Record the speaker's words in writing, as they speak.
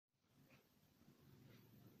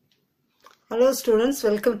Hello students,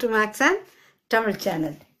 welcome to Maths and Tamil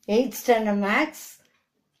channel. 8th standard Maths,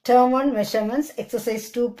 term 1 measurements,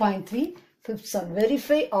 exercise 2.3, fifth sum.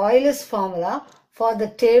 Verify Euler's formula for the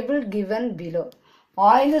table given below.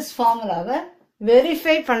 Euler's formula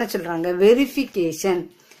verify பண்ண சொல்றாங்க. Verification.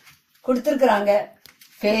 கொடுத்திருக்கிறாங்க.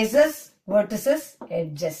 Faces, vertices,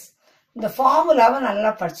 edges. இந்த formulaவை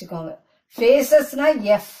நல்லா படிச்சுக்கோங்க. Facesனா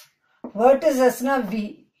F, verticesனா V,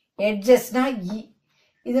 edgesனா E.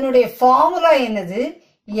 இதனுடைய formula என்னது?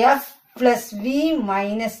 F plus V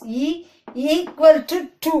minus E equal to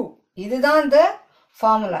 2. இதுதான் இந்த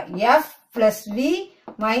formula. F plus V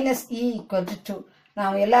minus E equal to 2.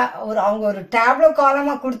 நாம் அவங்க ஒரு டேப்லோ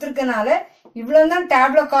காலமா கொடுத்திருக்கனால இவ்வளவுதான்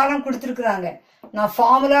டேப்லோ காலம் கொடுத்திருக்காங்க. நான்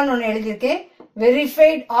ஃபார்முலான்னு ஒன்னு எழுதியிருக்கேன்.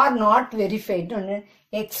 வெரிஃபைட் ஆர் நாட் வெரிஃபைட் ஒன்னு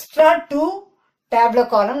எக்ஸ்ட்ரா 2 டேப்லோ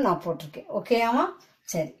காலம் நான் போட்டிருக்கேன். ஓகேயாமா?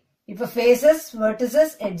 சரி, இப்ப faces,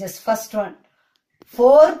 vertices, edges. First one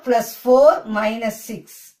 4 plus 4 minus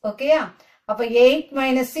 6. ஓகேயா? அப்ப 8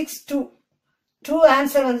 minus 6 2. 2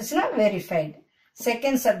 ஆன்சர் வந்துச்சுன்னா verified.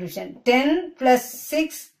 Second subdivision 10 plus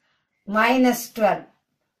 6 minus 12.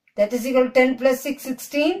 That is equal to 10 plus 6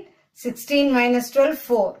 16. 16 minus 12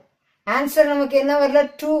 4. Answer நமக்கு என்ன வரல?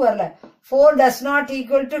 2 வரல. 4 does not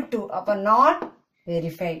equal to 2. அப்ப not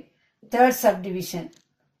verified. Third subdivision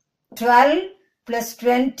 12 plus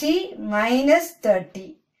 20 minus 30.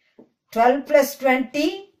 12 plus 20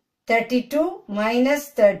 32 minus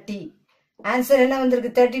 30. Answer என்ன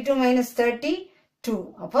வந்திருக்கு? 32 minus 30 2.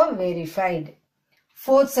 அப்ப verified.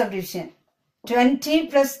 Fourth subdivision 20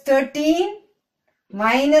 plus 13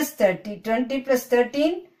 minus 30. 20 plus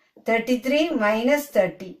 13 33 minus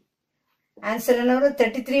 30. Answer என்ன வரும்?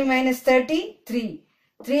 33 minus 30 3.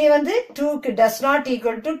 3 வந்து 2 does not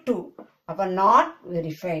equal to 2. அப்ப not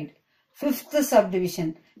verified. Fifth subdivision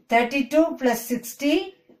 32 plus 60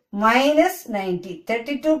 minus 90.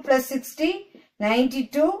 32 plus 60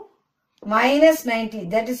 92 minus 90.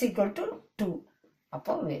 That is equal to 2.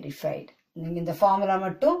 அப்போ verified. நீங்க இந்த ஃபார்முலா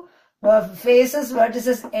மட்டும் faces,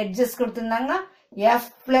 vertices, edges கொடுத்திருந்தாங்கன்னா F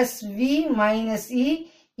plus V minus E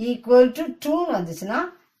equal to 2 வந்துச்சுன்னா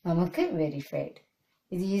நமக்கு verified.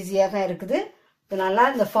 இது ஈஸியா தான் இருக்குது. இப்போ நல்லா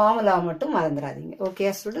இந்த ஃபார்முலா மட்டும் மறந்துடாதீங்க.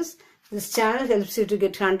 Okay students, this channel helps you to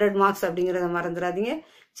get 100 marks அப்படிங்கறத மறந்துடாதீங்க.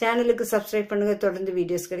 சேனலுக்கு சப்ஸ்கிரைப் பண்ணுங்க. தொடர்ந்து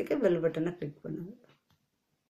வீடியோஸ் கிடைக்க பெல் பட்டனை கிளிக் பண்ணுங்க.